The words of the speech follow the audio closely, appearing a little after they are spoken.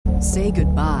Say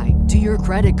goodbye to your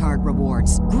credit card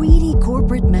rewards. Greedy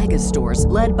corporate mega stores,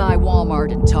 led by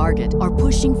Walmart and Target, are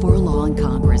pushing for a law in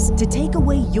Congress to take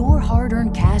away your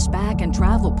hard-earned cash back and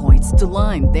travel points to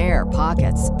line their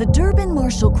pockets. The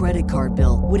Durbin-Marshall credit card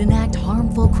bill would enact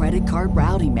harmful credit card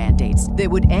routing mandates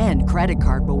that would end credit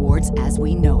card rewards as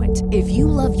we know it. If you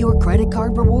love your credit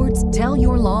card rewards, tell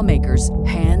your lawmakers,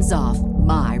 hands off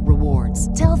my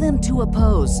rewards. Tell them to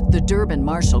oppose the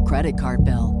Durbin-Marshall credit card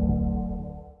bill.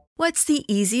 What's the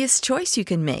easiest choice you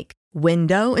can make?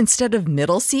 Window instead of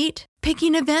middle seat?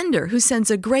 Picking a vendor who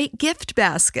sends a great gift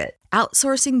basket?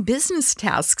 Outsourcing business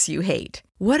tasks you hate?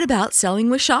 What about selling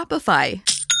with Shopify?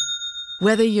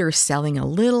 Whether you're selling a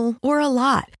little or a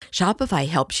lot, Shopify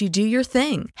helps you do your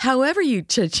thing, however you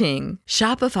cha-ching.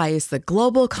 Shopify is the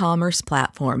global commerce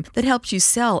platform that helps you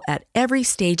sell at every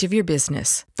stage of your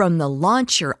business. From the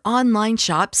launch your online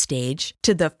shop stage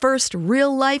to the first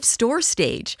real-life store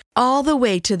stage, all the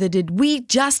way to the did we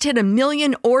just hit 1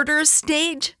 million orders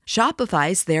stage.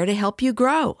 Shopify's there to help you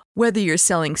grow. Whether you're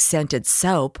selling scented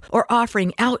soap or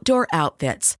offering outdoor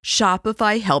outfits,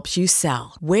 Shopify helps you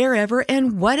sell. Wherever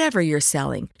and whatever you're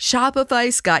selling,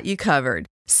 Shopify's got you covered.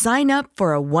 Sign up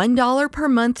for a $1 per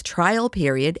month trial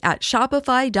period at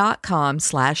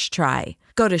shopify.com/try.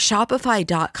 Go to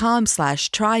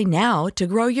shopify.com/try now to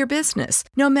grow your business,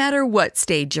 no matter what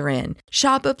stage you're in.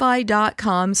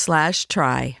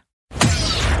 Shopify.com/try.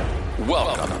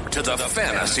 Welcome to the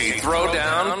Fantasy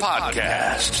Throwdown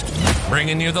Podcast,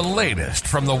 bringing you the latest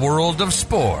from the world of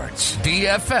sports,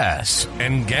 DFS,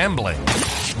 and gambling.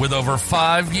 With over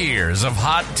 5 years of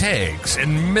hot takes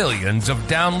and millions of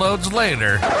downloads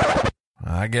later,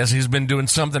 I guess he's been doing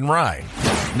something right.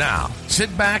 Now,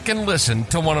 sit back and listen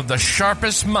to one of the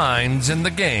sharpest minds in the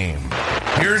game.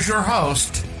 Here's your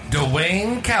host,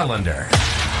 Dwayne Callender.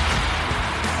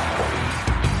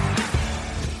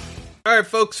 All right,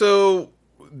 folks, so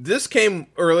this came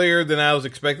earlier than I was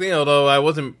expecting, although I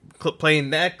wasn't paying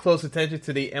that close attention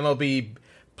to the MLB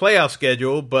playoff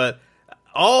schedule, but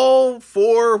all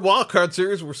 4 wildcard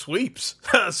series were sweeps.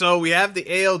 So we have the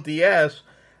ALDS.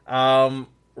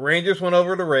 Rangers went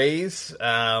over the Rays.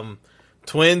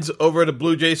 Twins over the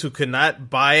Blue Jays, who could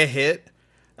not buy a hit.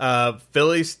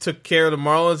 Phillies took care of the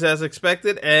Marlins as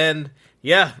expected, and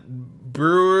yeah,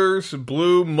 Brewers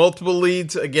blew multiple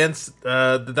leads against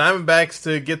the Diamondbacks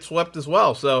to get swept as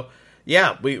well. So,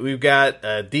 yeah, we've got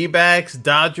D-backs,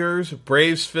 Dodgers,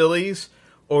 Braves, Phillies,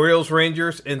 Orioles,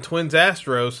 Rangers, and Twins,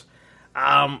 Astros.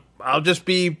 I'll just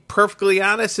be perfectly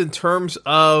honest in terms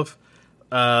of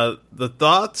the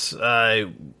thoughts,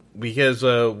 because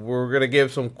we're going to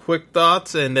give some quick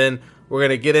thoughts, and then we're going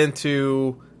to get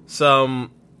into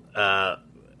some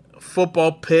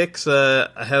football picks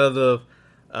ahead of the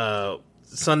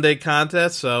Sunday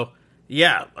contest. So,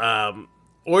 yeah,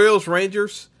 Orioles,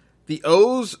 Rangers, the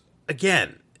O's,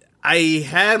 again, I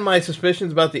had my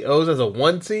suspicions about the O's as a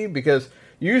 1 seed, because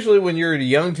usually when you're a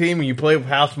young team and you play with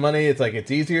house money, it's like it's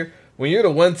easier. When you're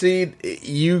the 1 seed,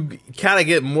 you kind of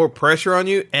get more pressure on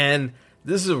you, and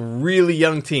this is a really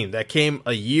young team that came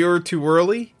a year or 2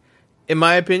 early, in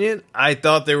my opinion. I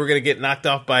thought they were going to get knocked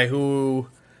off by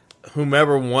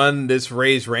whomever won this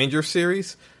Rays-Rangers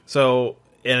series. So,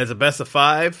 and it's a best of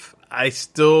 5. I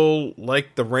still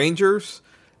like the Rangers.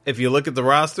 If you look at the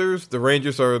rosters, the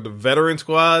Rangers are the veteran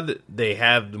squad. They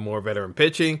have the more veteran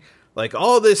pitching. Like,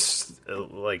 all this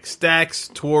stacks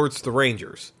towards the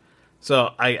Rangers.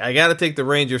 So, I got to take the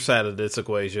Rangers side of this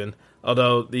equation.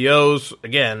 Although the O's,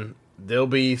 again, they'll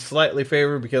be slightly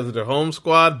favored because of their home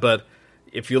squad. But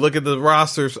if you look at the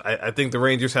rosters, I think the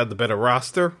Rangers have the better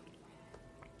roster.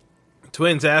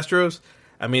 Twins, Astros.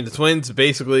 I mean, the Twins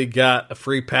basically got a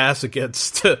free pass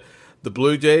against the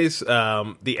Blue Jays.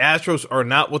 The Astros are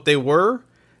not what they were.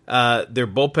 Their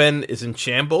bullpen is in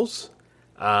shambles.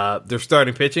 Their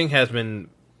starting pitching has been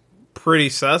pretty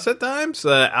sus at times,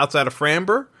 outside of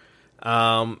Framber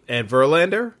and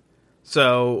Verlander.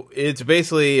 So it's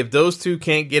basically, if those two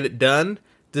can't get it done,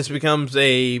 this becomes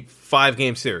a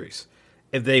 5-game series.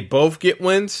 If they both get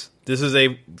wins, this is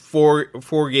a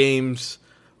four games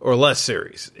or less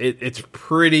series. It's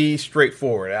pretty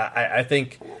straightforward. I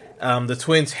think the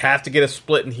Twins have to get a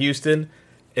split in Houston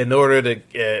in order to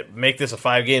make this a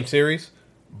 5-game series.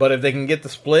 But if they can get the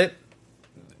split,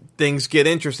 things get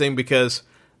interesting because,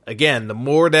 again, the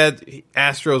more that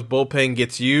Astros bullpen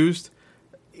gets used,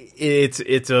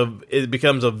 it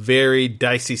becomes a very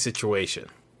dicey situation.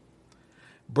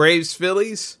 Braves,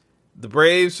 Phillies. The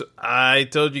Braves, I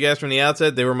told you guys from the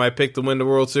outset, they were my pick to win the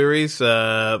World Series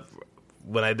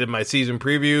when I did my season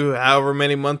preview however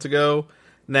many months ago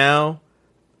now.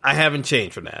 I haven't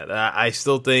changed from that. I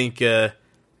still think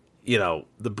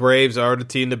the Braves are the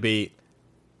team to beat.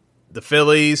 The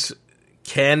Phillies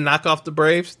can knock off the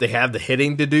Braves. They have the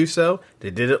hitting to do so.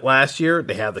 They did it last year.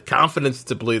 They have the confidence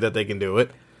to believe that they can do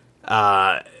it.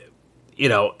 And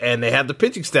they have the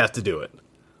pitching staff to do it.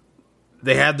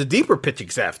 They have the deeper pitching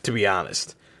staff, to be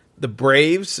honest. The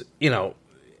Braves,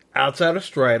 outside of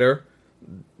Strider,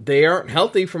 they aren't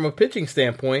healthy from a pitching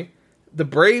standpoint. The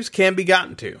Braves can be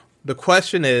gotten to. The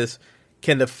question is,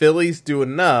 can the Phillies do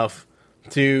enough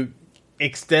to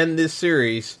extend this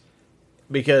series?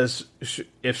 Because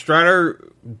if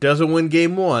Strider doesn't win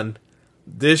Game 1,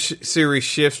 this series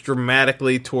shifts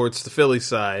dramatically towards the Phillies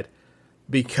side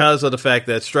because of the fact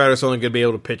that Strider's only going to be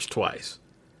able to pitch twice.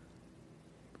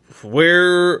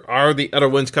 Where are the other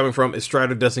wins coming from if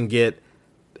Strider doesn't get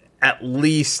at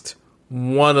least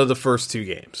one of the first 2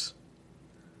 games?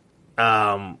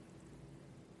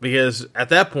 Because at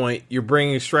that point, you're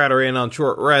bringing Strider in on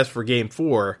short rest for Game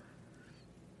 4.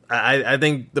 I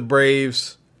think the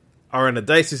Braves are in a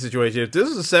dicey situation. If this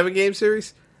is a 7-game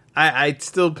series, I'd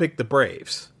still pick the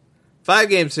Braves.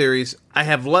 5-game series, I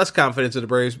have less confidence in the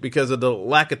Braves because of the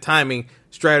lack of timing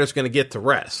Strider's going to get to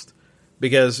rest.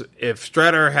 Because if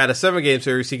Strider had a 7-game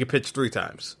series, he could pitch 3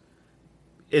 times.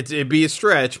 It'd be a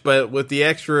stretch, but with the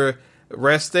extra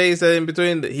rest days in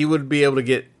between, he would be able to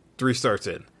get 3 starts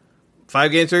in.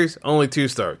 5-game series, only 2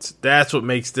 starts. That's what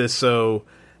makes this so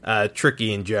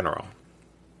tricky in general.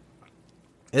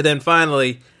 And then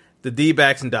finally, the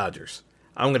D-backs and Dodgers.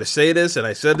 I'm going to say this, and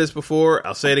I said this before,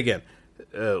 I'll say it again.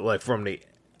 From the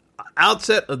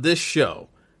outset of this show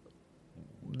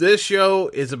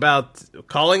is about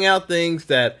calling out things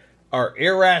that are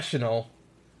irrational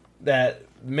that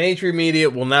mainstream media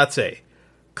will not say.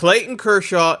 Clayton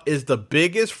Kershaw is the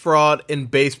biggest fraud in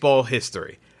baseball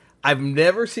history. I've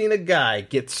never seen a guy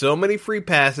get so many free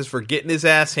passes for getting his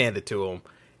ass handed to him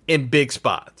in big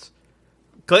spots.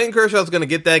 Clayton Kershaw's going to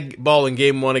get that ball in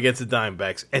Game 1 against the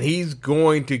Diamondbacks, and he's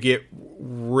going to get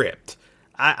ripped.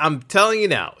 I'm telling you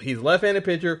now, he's a left-handed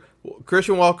pitcher.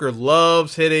 Christian Walker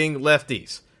loves hitting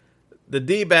lefties. The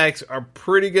D-backs are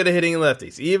pretty good at hitting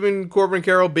lefties. Even Corbin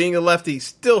Carroll, being a lefty,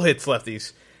 still hits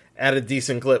lefties at a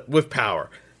decent clip with power.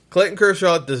 Clayton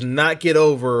Kershaw does not get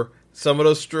over some of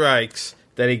those strikes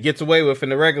that he gets away with in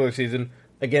the regular season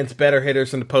against better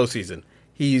hitters in the postseason.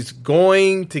 He's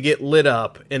going to get lit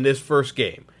up in this first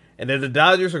game. And then the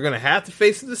Dodgers are going to have to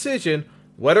face the decision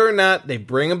whether or not they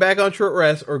bring him back on short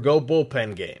rest or go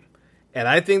bullpen game. And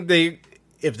I think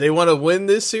if they want to win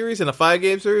this series in a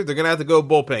 5-game series, they're going to have to go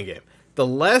bullpen game. The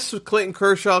less Clayton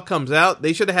Kershaw comes out,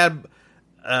 they should have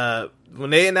had, when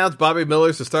they announced Bobby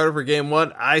Miller's the starter for Game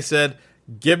 1, I said,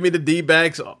 give me the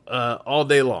D-backs all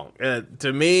day long.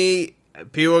 To me,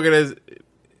 people are going to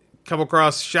come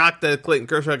across shocked that Clayton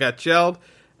Kershaw got shelled,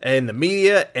 and the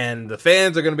media and the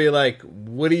fans are going to be like,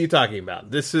 what are you talking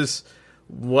about? This is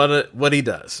what he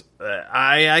does.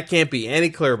 I can't be any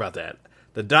clearer about that.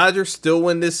 The Dodgers still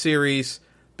win this series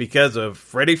because of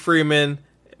Freddie Freeman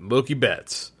and Mookie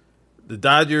Betts. The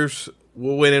Dodgers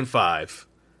will win in 5,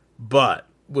 but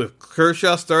with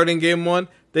Kershaw starting Game 1,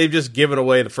 they've just given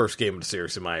away the first game of the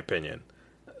series, in my opinion.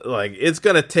 Like, it's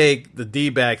going to take the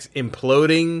D-backs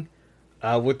imploding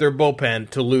with their bullpen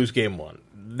to lose Game 1.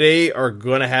 They are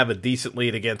going to have a decent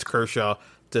lead against Kershaw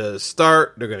to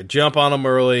start. They're going to jump on him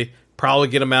early, probably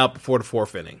get him out before the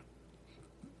 4th inning.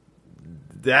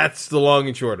 That's the long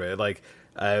and short of it. Like,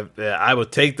 I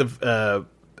would take the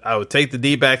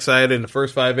D-back side in the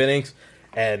first 5 innings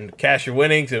and cash your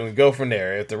winnings, and we go from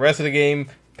there. If the rest of the game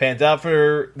pans out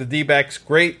for the D-backs,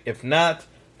 great. If not,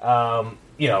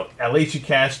 at least you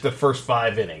cash the first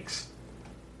 5 innings.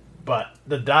 But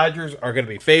the Dodgers are going to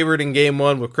be favored in Game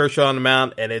 1 with Kershaw on the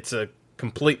mound, and it's a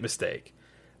complete mistake.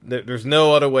 There's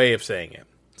no other way of saying it.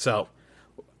 So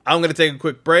I'm going to take a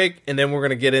quick break, and then we're going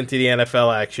to get into the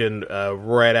NFL action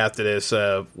right after this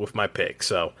with my pick.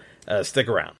 So stick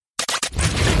around.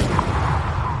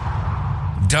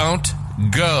 Don't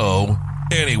go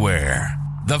anywhere.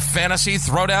 The Fantasy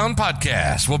Throwdown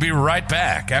Podcast will be right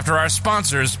back after our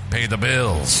sponsors pay the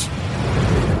bills.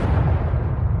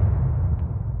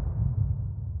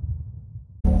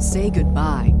 Say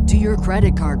goodbye to your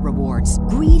credit card rewards.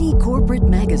 Greedy corporate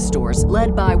mega stores,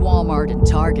 led by Walmart and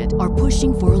Target, are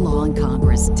pushing for a law in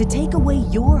Congress to take away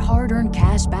your hard-earned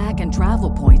cash back and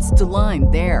travel points to line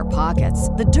their pockets.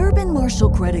 The Durbin-Marshall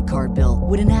credit card bill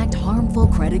would enact harmful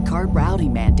credit card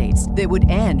routing mandates that would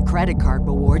end credit card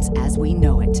rewards as we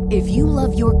know it. If you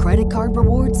love your credit card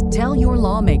rewards, tell your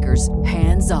lawmakers,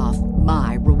 hands off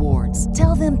my rewards.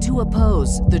 Tell them to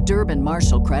oppose the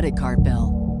Durbin-Marshall credit card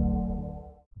bill.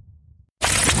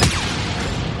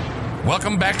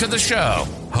 Welcome back to the show.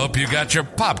 Hope you got your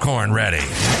popcorn ready.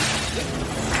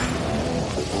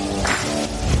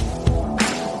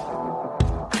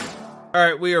 All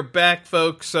right, we are back,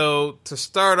 folks. So to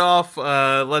start off,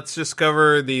 let's just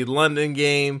cover the London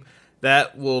game.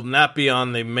 That will not be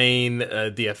on the main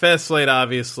DFS slate,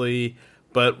 obviously,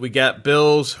 but we got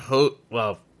Bills.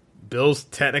 Bills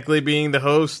technically being the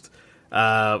host,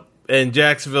 and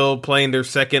Jacksonville playing their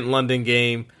second London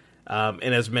game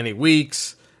in as many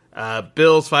weeks.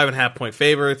 Bills 5.5-point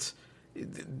favorites.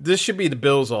 This should be the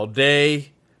Bills all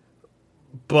day,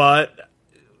 but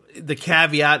the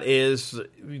caveat is,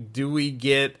 do we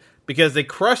get, because they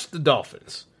crushed the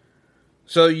Dolphins.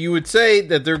 So you would say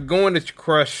that they're going to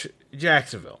crush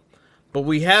Jacksonville. But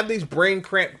we have these brain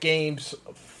cramp games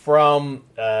from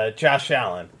Josh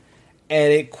Allen,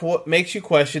 and it makes you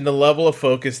question the level of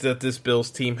focus that this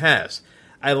Bills team has.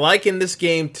 I liken this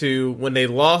game to when they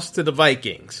lost to the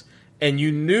Vikings, and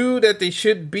you knew that they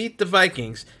should beat the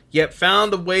Vikings, yet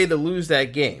found a way to lose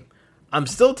that game. I'm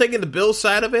still taking the Bills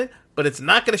side of it, but it's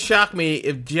not going to shock me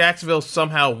if Jacksonville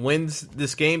somehow wins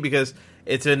this game, because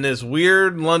it's in this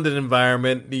weird London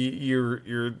environment.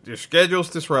 Your schedule's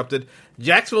disrupted.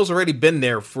 Jacksonville's already been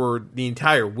there for the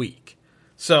entire week.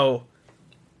 So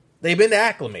they've been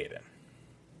acclimated.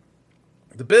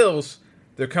 The Bills,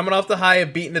 they're coming off the high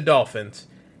of beating the Dolphins,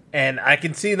 and I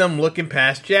can see them looking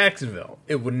past Jacksonville.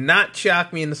 It would not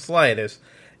shock me in the slightest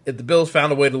if the Bills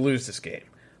found a way to lose this game.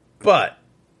 But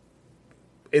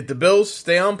if the Bills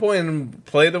stay on point and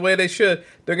play the way they should,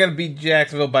 they're going to beat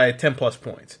Jacksonville by 10-plus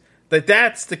points.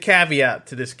 That's the caveat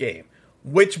to this game.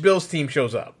 Which Bills team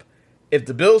shows up? If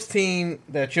the Bills team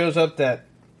that shows up that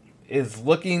is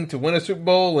looking to win a Super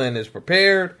Bowl and is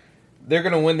prepared, they're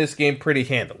going to win this game pretty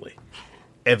handily.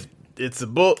 If it's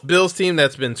the Bills team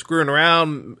that's been screwing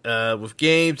around with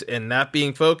games and not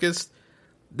being focused,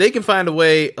 they can find a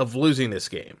way of losing this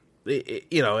game.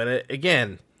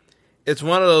 Again, it's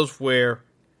one of those where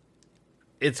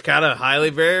it's kind of highly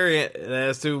variant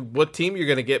as to what team you're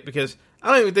going to get, because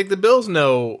I don't even think the Bills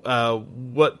know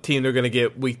what team they're going to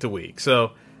get week to week.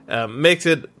 So makes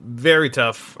it very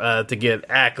tough to get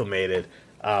acclimated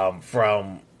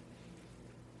from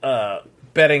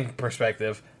betting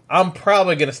perspective. I'm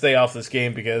probably going to stay off this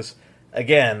game because,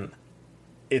 again,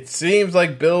 it seems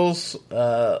like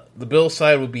the Bills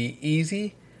side would be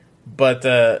easy, but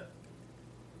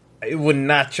it would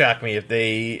not shock me if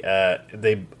they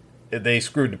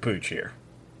screwed the pooch here.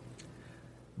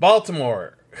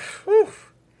 Baltimore,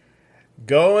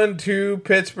 going to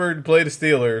Pittsburgh to play the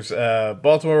Steelers.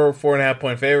 Baltimore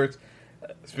 4.5-point favorites.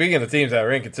 Speaking of teams that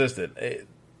are inconsistent,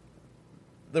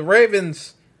 the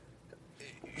Ravens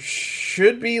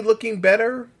should be looking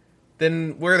better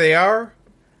than where they are.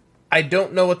 I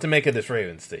don't know what to make of this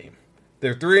Ravens team.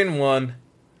 They're 3-1,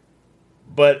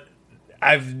 but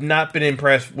I've not been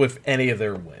impressed with any of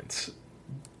their wins.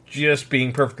 Just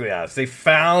being perfectly honest, they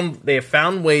have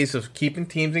found ways of keeping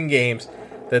teams in games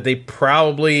that they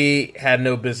probably had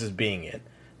no business being in.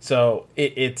 So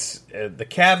it's the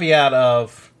caveat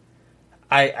of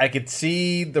I could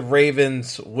see the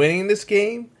Ravens winning this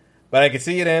game, but I could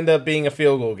see it end up being a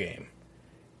field goal game.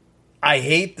 I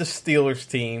hate the Steelers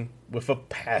team with a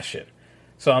passion,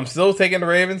 so I'm still taking the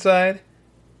Ravens side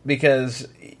because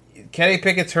Kenny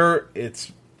Pickett's hurt.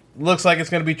 It looks like it's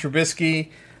going to be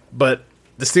Trubisky, but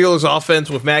the Steelers' offense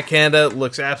with Matt Canada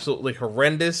looks absolutely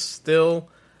horrendous still.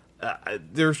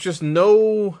 There's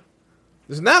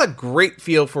not a great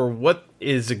feel for what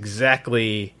is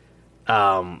exactly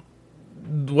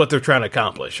what they're trying to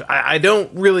accomplish. I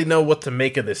don't really know what to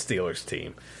make of this Steelers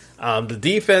team. The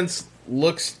defense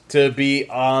looks to be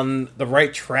on the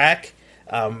right track,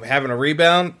 having a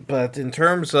rebound, but in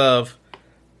terms of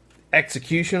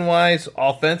execution-wise,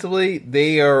 offensively,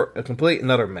 they are a complete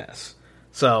and utter mess.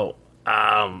 So,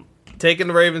 taking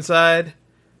the Ravens side,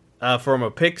 from a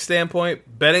pick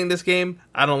standpoint, betting this game,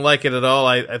 I don't like it at all.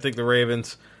 I think the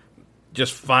Ravens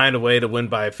just find a way to win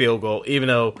by a field goal, even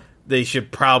though they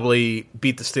should probably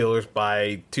beat the Steelers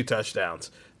by 2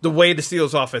 touchdowns, the way the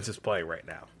Steelers offense is playing right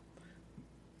now.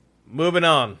 Moving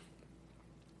on.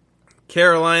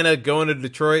 Carolina going to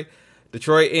Detroit.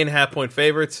 Detroit 8.5-point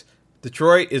favorites.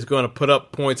 Detroit is going to put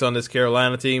up points on this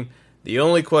Carolina team. The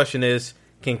only question is,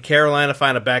 can Carolina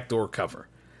find a backdoor cover?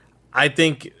 I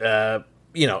think,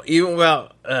 even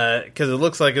without, because it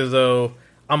looks like as though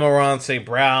Amon-Ra St.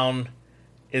 Brown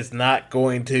is not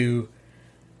going to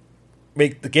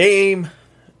make the game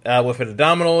with an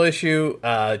abdominal issue.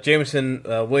 Jameson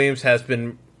Williams has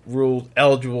been ruled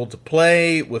eligible to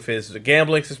play with his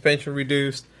gambling suspension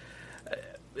reduced.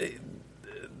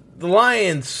 The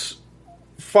Lions,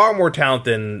 far more talent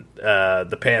than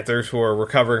the Panthers, who are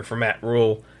recovering from Matt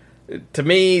Rule. To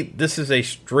me, this is a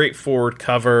straightforward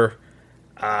cover.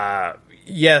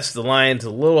 yes, the line's a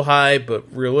little high, but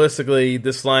realistically,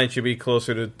 this line should be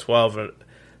closer to 12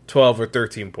 or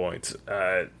 13 points.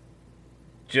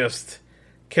 Just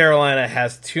Carolina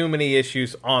has too many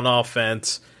issues on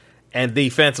offense, and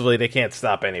defensively, they can't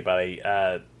stop anybody.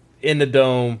 In the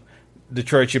Dome,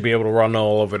 Detroit should be able to run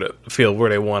all over the field where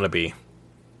they want to be.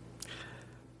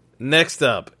 Next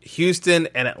up, Houston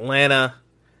and Atlanta.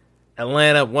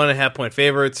 Atlanta, 1.5-point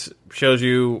favorites. Shows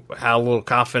you how little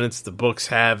confidence the books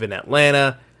have in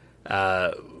Atlanta.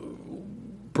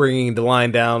 Bringing the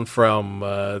line down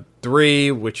from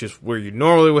 3, which is where you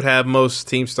normally would have most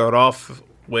teams start off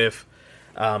with,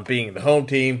 being the home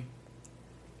team.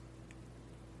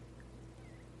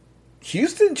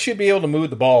 Houston should be able to move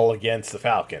the ball against the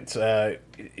Falcons.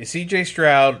 C.J.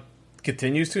 Stroud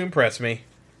continues to impress me.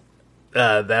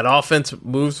 That offense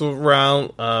moves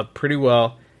around pretty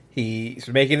well. He's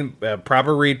making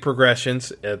proper read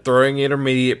progressions, throwing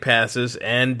intermediate passes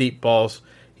and deep balls.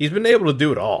 He's been able to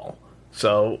do it all.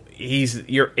 So he's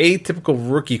your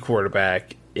atypical rookie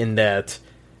quarterback in that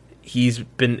he's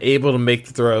been able to make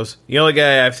the throws. The only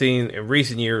guy I've seen in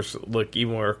recent years look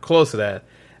even more close to that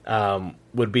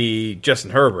would be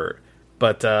Justin Herbert.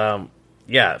 But,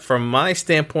 yeah, from my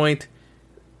standpoint,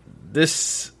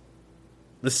 this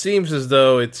seems as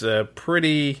though it's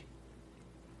pretty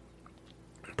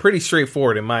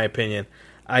straightforward in my opinion.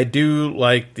 I do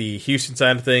like the Houston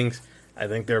side of things. I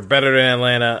think they're better than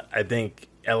Atlanta. I think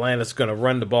Atlanta's going to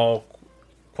run the ball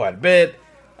quite a bit.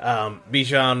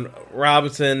 Bijan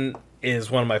Robinson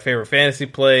is one of my favorite fantasy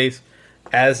plays,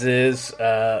 as is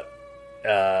the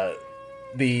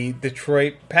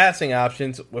Detroit passing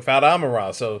options without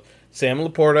Amon-Ra. So Sam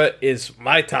Laporta is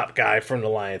my top guy from the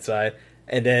Lions side.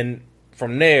 And then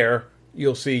from there,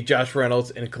 you'll see Josh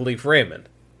Reynolds and Khalif Raymond.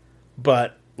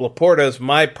 But Laporta's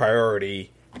my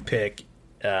priority pick.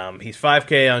 He's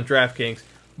 $5K on DraftKings,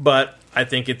 but I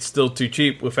think it's still too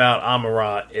cheap without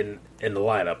Amon-Ra in the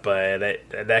lineup.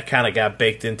 That kind of got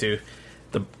baked into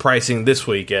the pricing this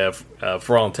week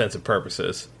for all intents and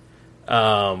purposes.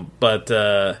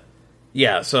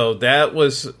 Yeah, so that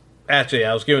was actually,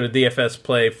 I was given a DFS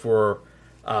play for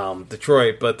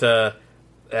Detroit, but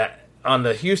on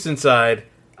the Houston side,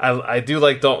 I do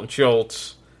like Dalton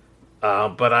Schultz,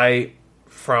 but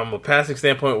from a passing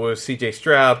standpoint with C.J.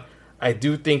 Stroud, I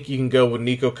do think you can go with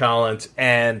Nico Collins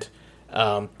and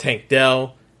Tank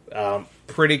Dell.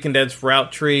 Pretty condensed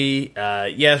route tree.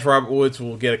 Yes, Robert Woods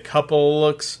will get a couple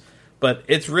looks, but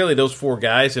it's really those 4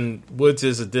 guys, and Woods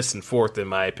is a distant fourth in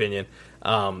my opinion.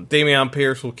 Dameon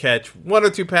Pierce will catch 1 or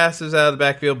 2 passes out of the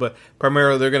backfield, but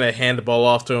primarily they're going to hand the ball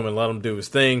off to him and let him do his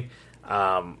thing.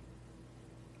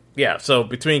 Yeah, so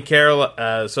between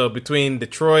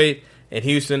Detroit and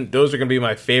Houston, those are going to be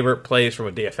my favorite plays from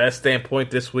a DFS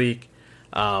standpoint this week.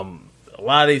 A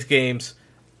lot of these games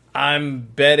I'm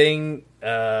betting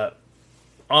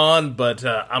on, but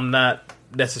I'm not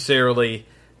necessarily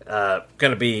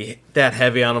going to be that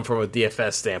heavy on them from a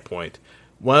DFS standpoint.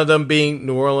 One of them being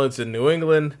New Orleans and New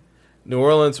England. New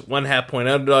Orleans, 1.5-point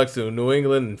underdogs to New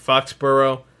England and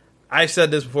Foxborough. I said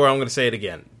this before, I'm going to say it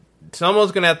again.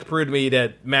 Someone's going to have to prove to me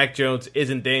that Mac Jones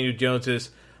isn't Daniel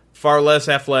Jones's far less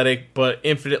athletic, but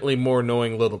infinitely more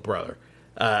knowing little brother.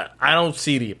 I don't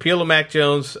see the appeal of Mac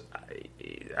Jones.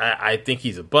 I think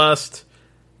he's a bust.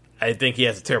 I think he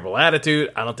has a terrible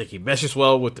attitude. I don't think he meshes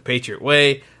well with the Patriot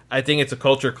way. I think it's a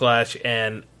culture clash,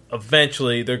 and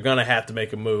eventually they're going to have to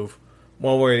make a move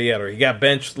one way or the other. He got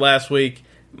benched last week.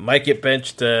 Might get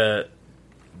benched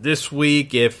this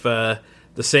week if the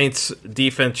Saints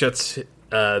defense shuts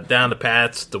down the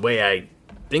Pats the way I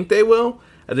think they will.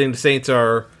 I think the Saints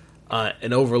are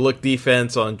an overlooked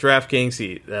defense on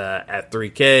DraftKings at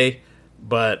 3K.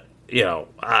 But,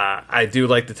 I do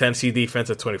like the Tennessee defense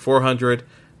at 2,400.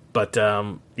 But,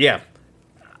 yeah.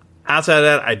 Outside of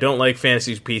that, I don't like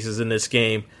fantasy pieces in this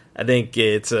game. I think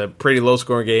it's a pretty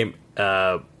low-scoring game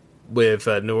with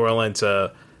New Orleans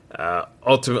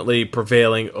ultimately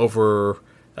prevailing over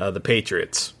the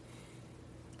Patriots.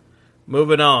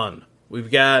 Moving on,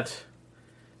 we've got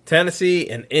Tennessee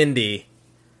and Indy.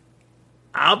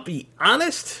 I'll be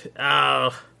honest,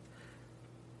 don't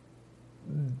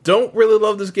really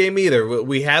love this game either.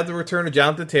 We have the return of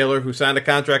Jonathan Taylor, who signed a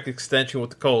contract extension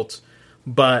with the Colts,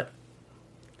 but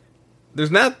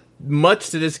there's not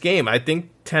much to this game. I think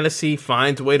Tennessee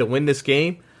finds a way to win this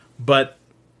game, but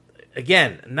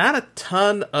again, not a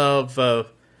ton of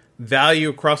value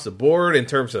across the board in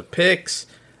terms of picks.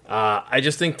 I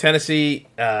just think Tennessee,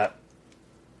 as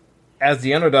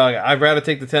the underdog, I'd rather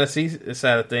take the Tennessee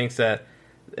side of things, that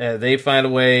they find a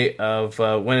way of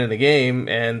winning the game,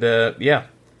 and yeah,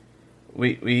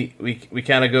 we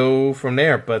kind of go from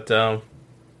there. But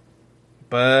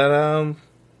But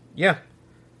yeah,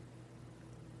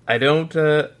 I don't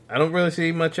really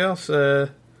see much else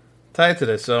tied to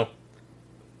this. So,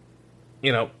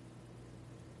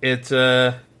 it's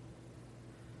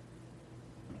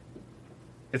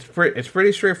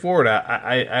pretty straightforward.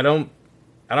 I don't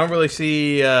really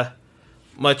see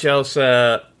much else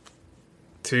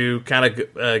to kind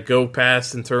of go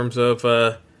past in terms of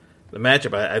the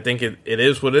matchup. I think it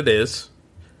is what it is.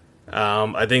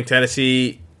 I think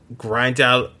Tennessee grinds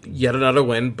out yet another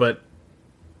win, but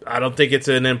I don't think it's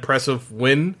an impressive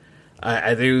win.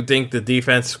 I do think the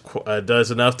defense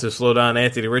does enough to slow down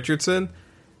Anthony Richardson,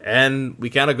 and we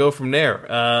kind of go from there.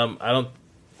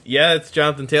 Yeah, it's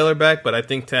Jonathan Taylor back, but I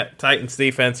think Titans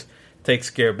defense takes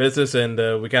care of business,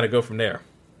 and we kind of go from there.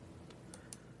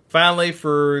 Finally,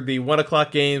 for the 1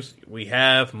 o'clock games, we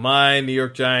have my New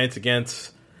York Giants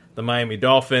against the Miami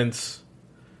Dolphins.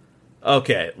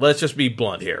 Okay, let's just be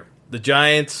blunt here. The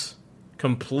Giants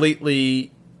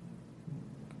completely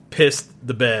pissed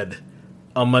the bed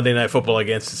on Monday Night Football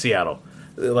against Seattle.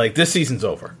 Like, this season's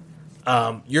over.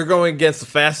 You're going against the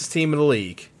fastest team in the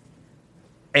league,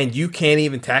 and you can't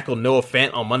even tackle Noah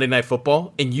Fant on Monday Night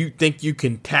Football, and you think you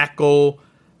can tackle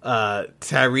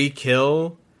Tyreek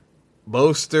Hill,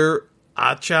 Mostert,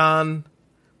 Achan,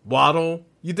 Waddle?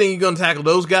 You think you're going to tackle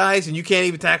those guys, and you can't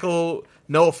even tackle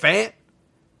Noah Fant?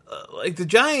 The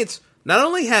Giants not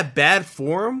only have bad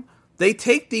form, they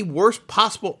take the worst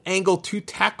possible angle to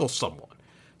tackle someone.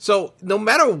 So no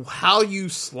matter how you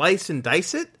slice and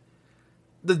dice it,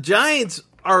 the Giants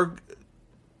are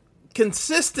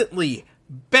consistently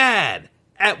bad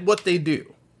at what they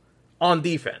do on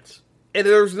defense. And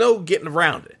there's no getting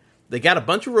around it. They got a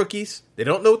bunch of rookies. They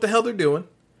don't know what the hell they're doing.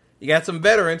 You got some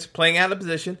veterans playing out of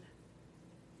position.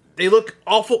 They look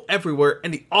awful everywhere,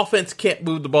 and the offense can't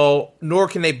move the ball, nor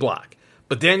can they block.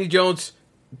 But Daniel Jones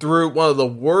threw one of the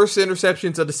worst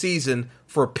interceptions of the season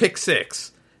for a pick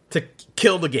six to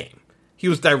kill the game. He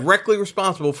was directly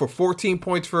responsible for 14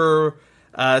 points for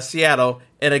Seattle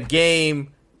in a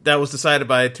game that was decided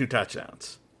by 2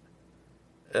 touchdowns.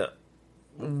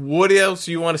 What else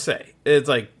do you want to say? It's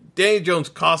like Daniel Jones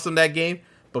cost them that game,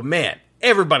 but man,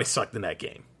 everybody sucked in that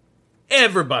game.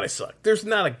 Everybody sucked. There's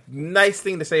not a nice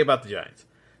thing to say about the Giants.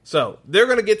 So, they're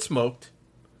going to get smoked.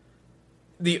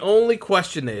 The only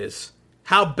question is,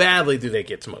 how badly do they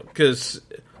get smoked? Because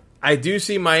I do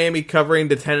see Miami covering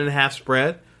the 10.5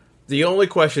 spread. The only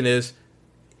question is,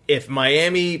 if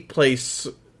Miami plays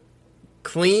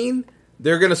clean,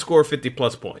 they're going to score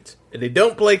 50-plus points. If they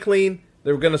don't play clean,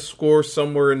 they're going to score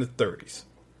somewhere in the 30s.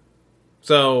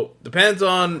 So, depends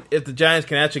on if the Giants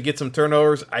can actually get some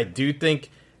turnovers. I do think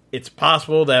it's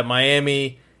possible that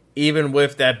Miami, even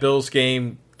with that Bills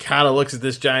game, kind of looks at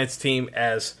this Giants team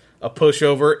as a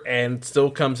pushover and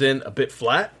still comes in a bit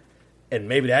flat. And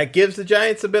maybe that gives the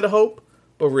Giants a bit of hope.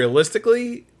 But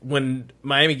realistically, when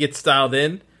Miami gets styled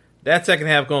in, that second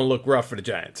half going to look rough for the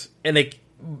Giants. And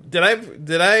did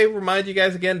I remind you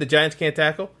guys again, the Giants can't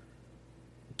tackle?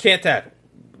 Can't tackle.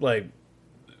 Like,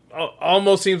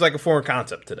 almost seems like a foreign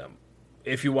concept to them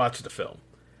if you watch the film.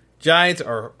 Giants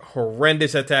are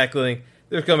horrendous at tackling.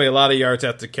 There's going to be a lot of yards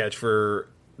after catch for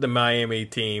the Miami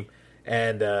team.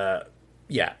 And,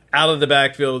 out of the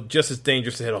backfield, just as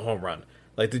dangerous to hit a home run.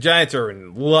 Like, the Giants are in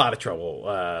a lot of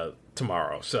trouble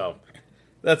tomorrow. So,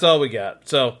 that's all we got.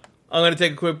 So, I'm going to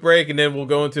take a quick break, and then we'll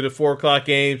go into the 4 o'clock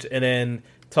games and then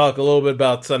talk a little bit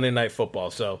about Sunday Night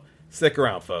Football. So, stick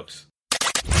around, folks.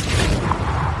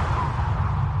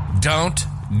 Don't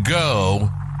go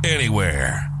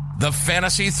anywhere. The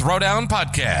Fantasy Throwdown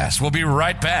Podcast will be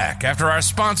right back after our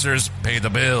sponsors pay the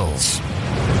bills.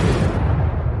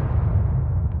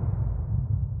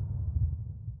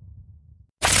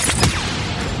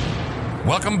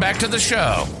 Welcome back to the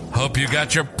show. Hope you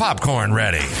got your popcorn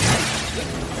ready.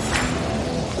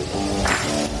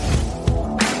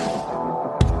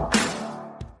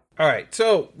 All right,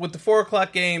 so with the 4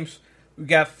 o'clock games, we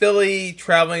got Philly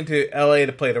traveling to LA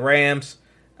to play the Rams.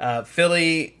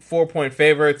 Philly, 4-point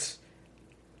favorites.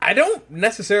 I don't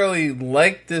necessarily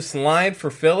like this line for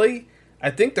Philly. I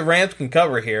think the Rams can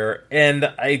cover here, and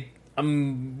I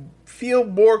feel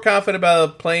more confident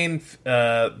about playing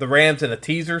the Rams in a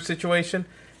teaser situation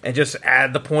and just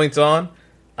add the points on.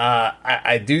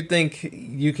 I do think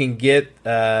you can get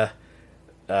a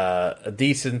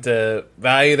decent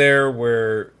value there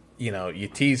where you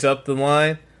tease up the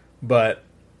line, but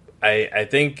I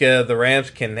think the Rams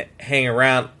can hang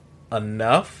around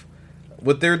enough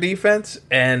with their defense,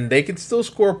 and they can still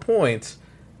score points.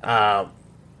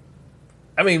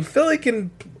 Philly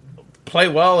can play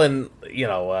well and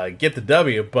get the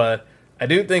W, but I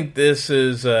do think this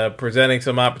is presenting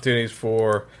some opportunities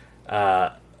for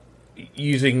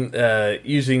using them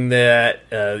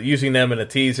in a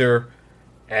teaser,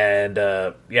 and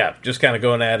just kind of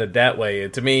going at it that way.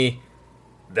 And to me,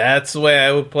 that's the way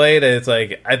I would play it. It's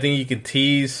like I think you can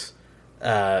tease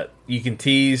the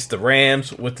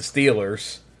Rams with the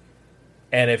Steelers,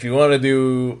 and if you want to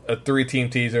do a 3-team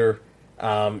teaser,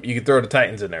 you can throw the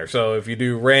Titans in there. So if you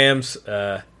do Rams,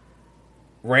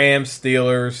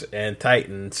 Steelers, and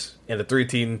Titans in a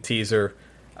 3-team teaser,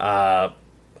 I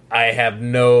have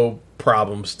no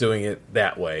problems doing it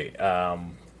that way.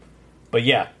 But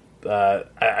yeah,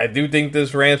 I do think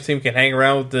this Rams team can hang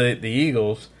around with the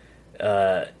Eagles.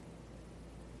 But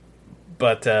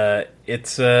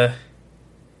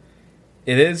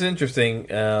it is interesting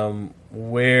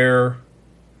where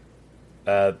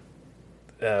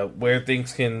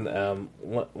things can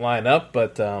line up.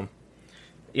 But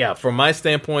from my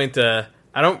standpoint,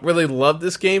 I don't really love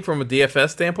this game from a DFS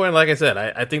standpoint. Like I said,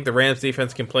 I think the Rams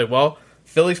defense can play well.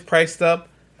 Philly's priced up.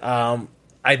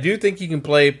 I do think you can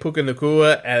play Puka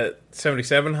Nacua at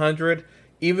 7,700.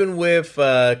 Even with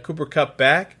Cooper Kupp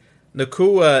back,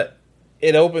 Nacua,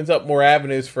 it opens up more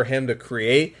avenues for him to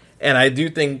create. And I do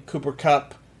think Cooper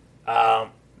Kupp,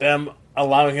 them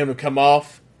allowing him to come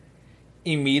off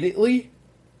immediately,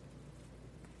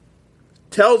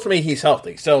 tells me he's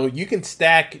healthy. So you can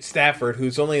stack Stafford,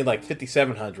 who's only like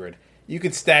 5,700. You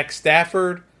can stack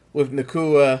Stafford with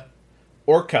Nacua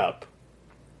or Kupp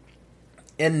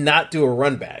and not do a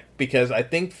run back, because I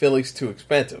think Philly's too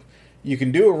expensive. You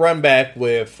can do a run back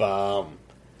with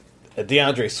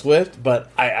DeAndre Swift,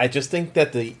 but I just think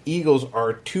that the Eagles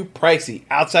are too pricey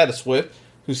outside of Swift,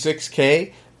 who's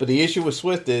 $6K. But the issue with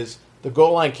Swift is the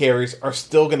goal line carries are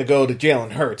still going to go to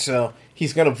Jalen Hurts, so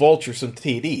he's going to vulture some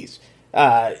TDs.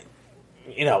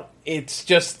 It's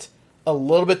just a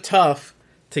little bit tough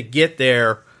to get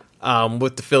there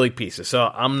with the Philly pieces.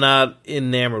 So I'm not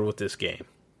enamored with this game.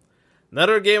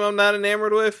 Another game I'm not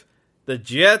enamored with, the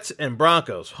Jets and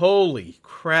Broncos. Holy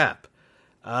crap.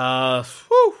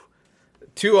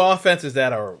 Two offenses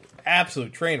that are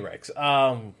absolute train wrecks.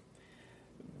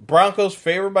 Broncos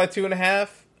favored by 2.5.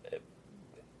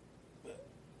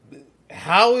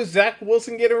 How is Zach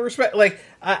Wilson getting respect? Like,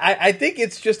 I think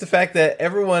it's just the fact that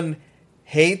everyone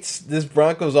hates this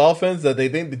Broncos offense, that they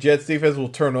think the Jets defense will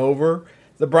turn over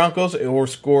the Broncos or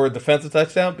score a defensive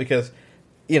touchdown, because,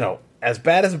 as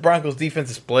bad as the Broncos defense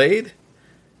is played,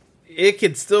 it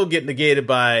can still get negated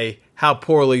by how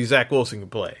poorly Zach Wilson can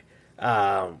play.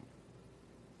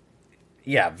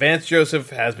 Vance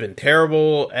Joseph has been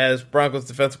terrible as Broncos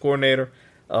defensive coordinator.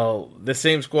 The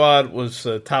same squad was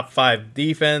top 5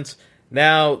 defense.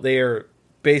 Now they are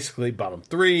basically bottom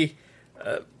 3.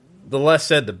 The less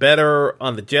said, the better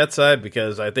on the Jet side,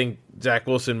 because I think Zach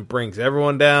Wilson brings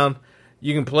everyone down.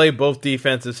 You can play both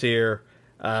defenses here.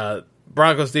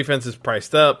 Broncos defense is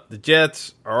priced up. The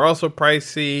Jets are also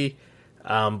pricey,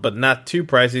 but not too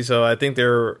pricey. So I think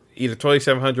they're either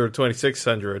 2,700 or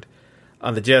 2,600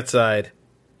 on the Jet side.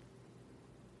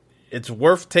 It's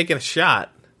worth taking a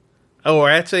shot. Oh,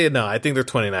 actually, no, I think they're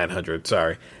 2,900.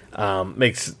 Sorry.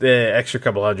 Makes the extra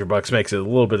couple $100 makes it a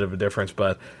little bit of a difference,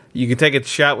 but you can take a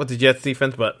shot with the Jets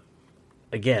defense. But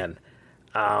again,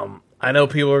 I know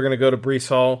people are going to go to Breece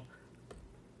Hall.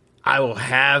 I will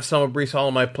have some of Breece Hall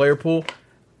in my player pool.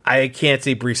 I can't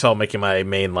see Breece Hall making my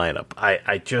main lineup.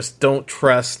 I just don't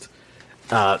trust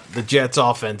the Jets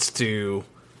offense to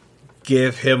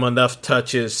give him enough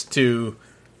touches to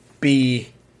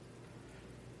be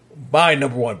my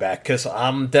number one back, because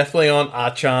I'm definitely on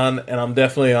Achan and I'm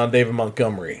definitely on David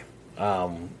Montgomery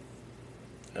for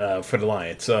the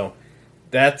Lions. So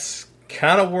that's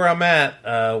kind of where I'm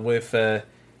at with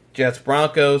Jets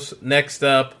Broncos. Next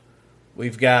up,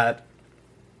 we've got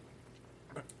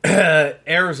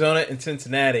Arizona and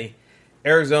Cincinnati.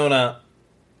 Arizona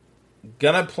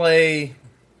gonna play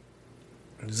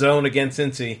zone against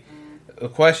Cincy. The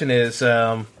question is,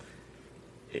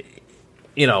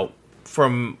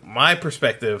 from my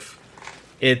perspective,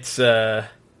 it's going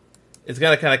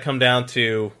to kind of come down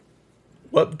to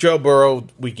what Joe Burrow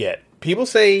we get. People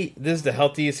say this is the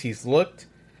healthiest he's looked.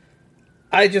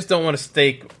 I just don't want to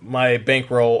stake my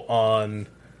bankroll on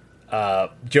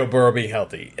Joe Burrow being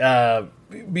healthy.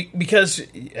 Because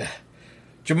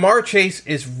Jamar Chase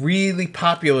is really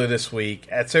popular this week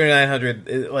at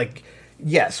 7,900.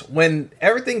 Yes, when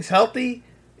everything's healthy,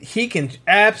 he can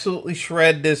absolutely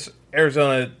shred this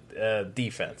Arizona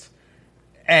defense.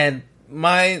 And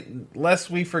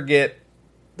lest we forget,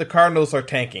 the Cardinals are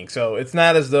tanking, so it's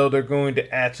not as though they're going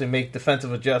to actually make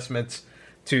defensive adjustments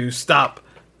to stop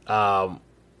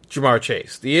Jamar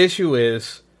Chase. The issue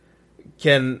is,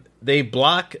 can they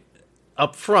block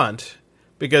up front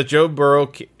because Joe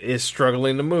Burrow is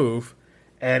struggling to move,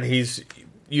 and he's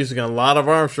using a lot of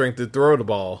arm strength to throw the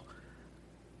ball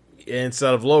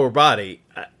instead of lower body.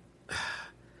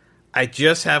 I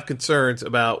just have concerns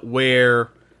about where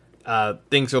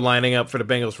things are lining up for the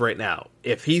Bengals right now.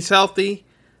 If he's healthy,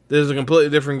 this is a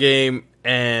completely different game,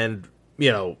 and,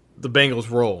 the Bengals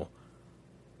roll.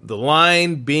 The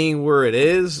line being where it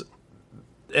is,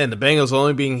 and the Bengals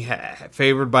only being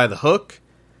favored by the hook,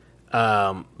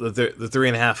 the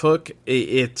 3.5 hook,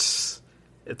 it's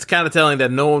kind of telling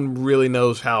that no one really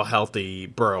knows how healthy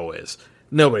Burrow is.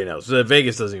 Nobody knows.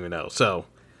 Vegas doesn't even know. So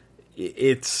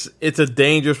it's a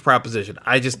dangerous proposition.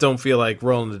 I just don't feel like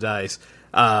rolling the dice.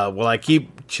 Will I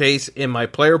keep Chase in my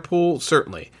player pool?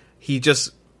 Certainly.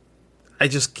 I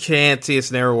just can't see a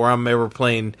scenario where I'm ever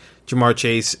playing Jamar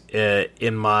Chase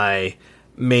in my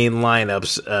main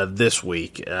lineups this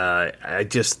week. I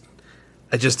just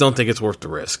don't think it's worth the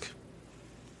risk.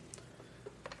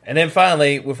 And then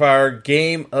finally, with our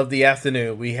game of the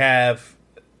afternoon, we have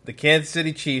the Kansas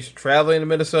City Chiefs traveling to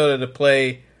Minnesota to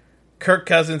play Kirk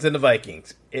Cousins and the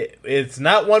Vikings. It's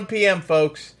not 1 p.m.,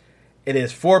 folks. It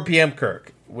is 4 p.m.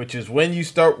 Kirk, which is when you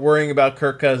start worrying about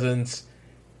Kirk Cousins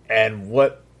and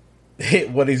what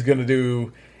he's going to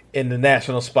do in the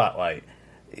national spotlight.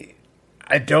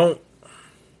 I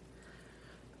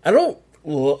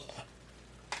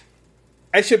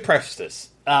should preface this.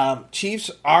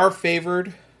 Chiefs are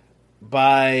favored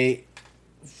by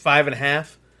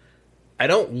 5.5. I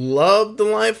don't love the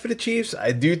line for the Chiefs.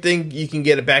 I do think you can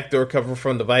get a backdoor cover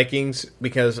from the Vikings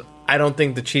because I don't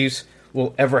think the Chiefs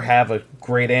will ever have a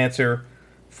great answer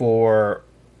for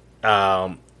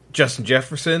Justin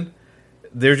Jefferson.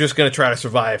 They're just going to try to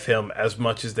survive him as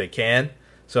much as they can.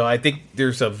 So I think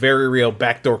there's a very real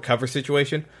backdoor cover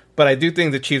situation. But I do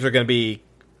think the Chiefs are going to be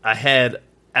ahead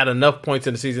at enough points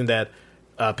in the season that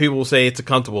people will say it's a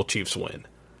comfortable Chiefs win.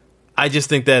 I just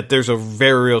think that there's a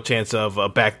very real chance of a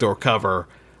backdoor cover,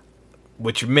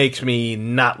 which makes me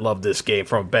not love this game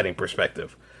from a betting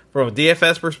perspective. From a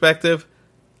DFS perspective,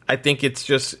 I think it's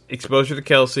just exposure to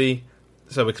Kelsey,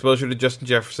 some exposure to Justin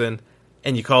Jefferson,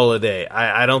 and you call it a day.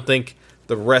 I don't think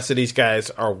the rest of these guys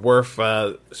are worth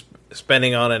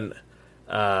spending on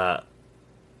a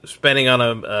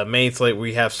main slate where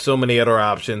you have so many other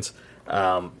options.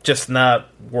 Just not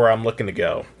where I'm looking to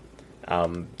go.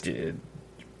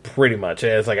 Pretty much,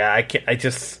 it's like I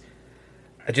just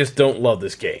don't love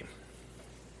this game.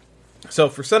 So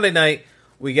for Sunday night,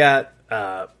 we got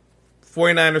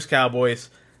 49ers Cowboys.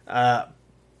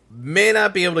 May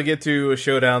not be able to get to a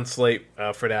showdown slate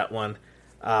for that one.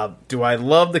 Do I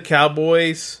love the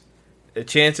Cowboys'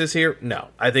 chances here? No.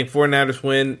 I think 49ers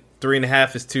win.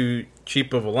 3.5 is too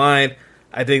cheap of a line.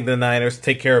 I think the Niners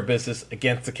take care of business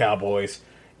against the Cowboys.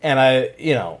 And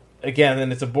again,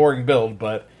 and it's a boring build,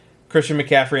 but Christian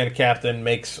McCaffrey and the captain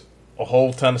makes a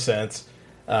whole ton of sense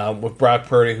with Brock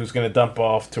Purdy, who's going to dump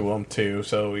off to him too,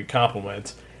 so he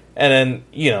complements. And then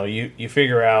you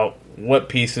figure out what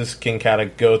pieces can kind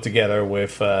of go together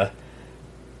with the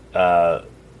squad.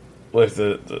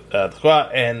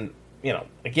 And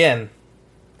again,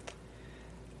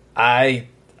 I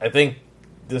think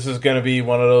this is going to be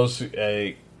one of those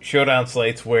showdown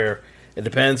slates where it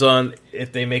depends on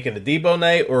if they make it a Debo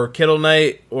night or a Kittle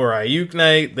night or a Ayuk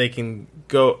night. They can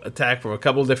go attack from a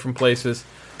couple different places.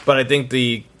 But I think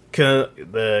the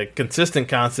consistent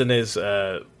constant is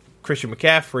Christian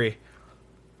McCaffrey,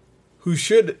 who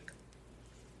should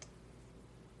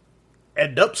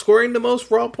end up scoring the most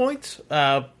raw points.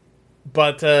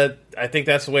 But I think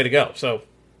that's the way to go. So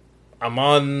I'm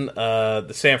on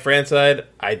the San Fran side.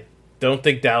 I don't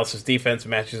think Dallas' defense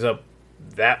matches up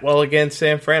that well against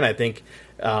San Fran. I think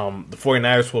the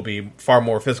 49ers will be far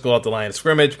more physical at the line of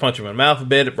scrimmage, punch them in the mouth a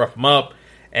bit, rough them up,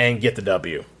 and get the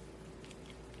W.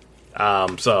 I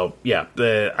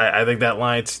think that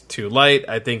line's too light.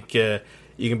 I think you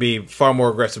can be far more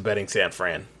aggressive betting San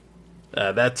Fran.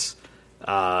 I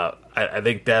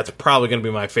think that's probably going to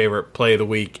be my favorite play of the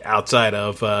week outside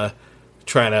of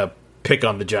trying to pick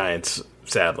on the Giants,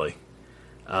 sadly.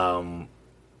 And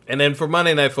then for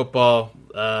Monday Night Football,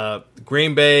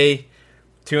 Green Bay,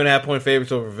 2.5-point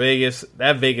favorites over Vegas.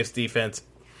 That Vegas defense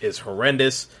is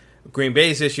horrendous. Green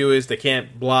Bay's issue is they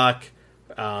can't block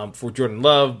for Jordan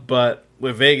Love, but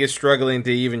with Vegas struggling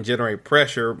to even generate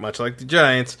pressure, much like the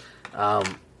Giants,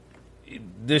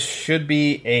 this should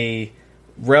be a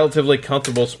relatively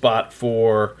comfortable spot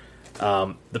for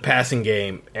the passing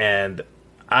game, and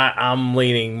I'm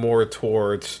leaning more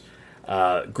towards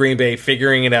Green Bay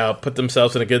figuring it out, put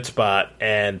themselves in a good spot,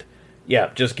 and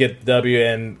just get the W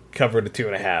and cover the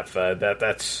 2.5.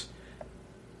 That's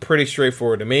pretty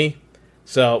straightforward to me.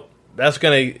 So that's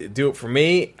going to do it for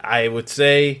me. I would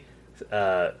say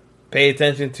pay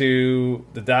attention to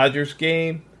the Dodgers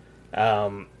game.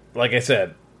 Like I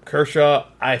said, Kershaw,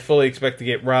 I fully expect to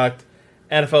get rocked.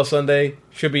 NFL Sunday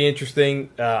should be interesting.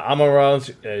 Amon-Ra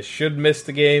should miss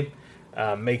the game.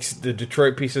 Makes the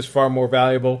Detroit pieces far more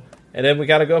valuable. And then we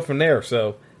got to go from there.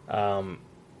 So,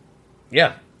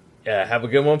 yeah, have a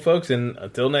good one, folks, and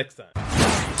until next time.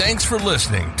 Thanks for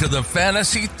listening to the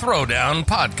Fantasy Throwdown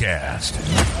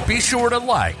Podcast. Be sure to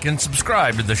like and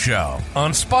subscribe to the show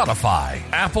on Spotify,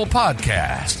 Apple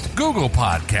Podcast, Google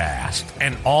Podcast,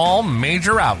 and all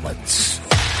major outlets.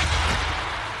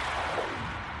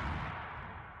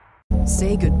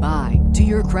 Say goodbye to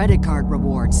your credit card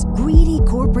rewards. Greedy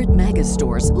corporate mega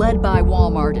stores, led by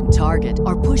Walmart and Target,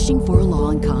 are pushing for a law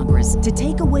in Congress to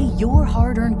take away your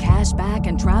hard-earned cash back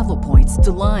and travel points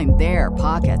to line their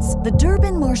pockets. The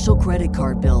Durbin-Marshall credit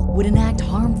card bill would enact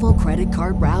harmful credit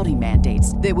card routing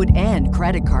mandates that would end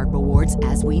credit card rewards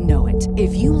as we know it.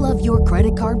 If you love your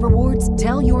credit card rewards,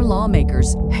 tell your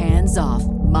lawmakers, hands off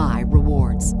my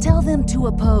rewards. Tell them to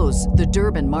oppose the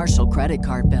Durbin-Marshall credit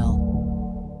card bill.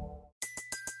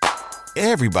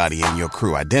 Everybody in your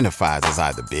crew identifies as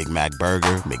either Big Mac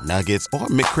Burger, McNuggets, or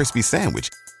McCrispy Sandwich.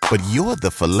 But you're the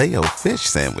Filet-O-Fish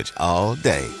Sandwich all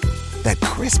day. That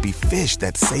crispy fish,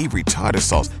 that savory tartar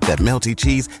sauce, that melty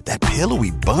cheese, that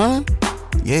pillowy bun.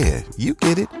 Yeah, you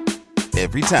get it.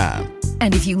 Every time.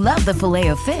 And if you love the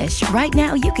Filet-O-Fish, right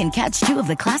now you can catch 2 of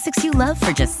the classics you love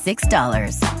for just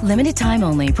 $6. Limited time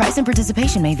only. Price and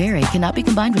participation may vary. Cannot be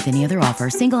combined with any other offer.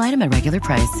 Single item at regular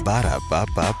price.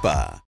 Ba-da-ba-ba-ba.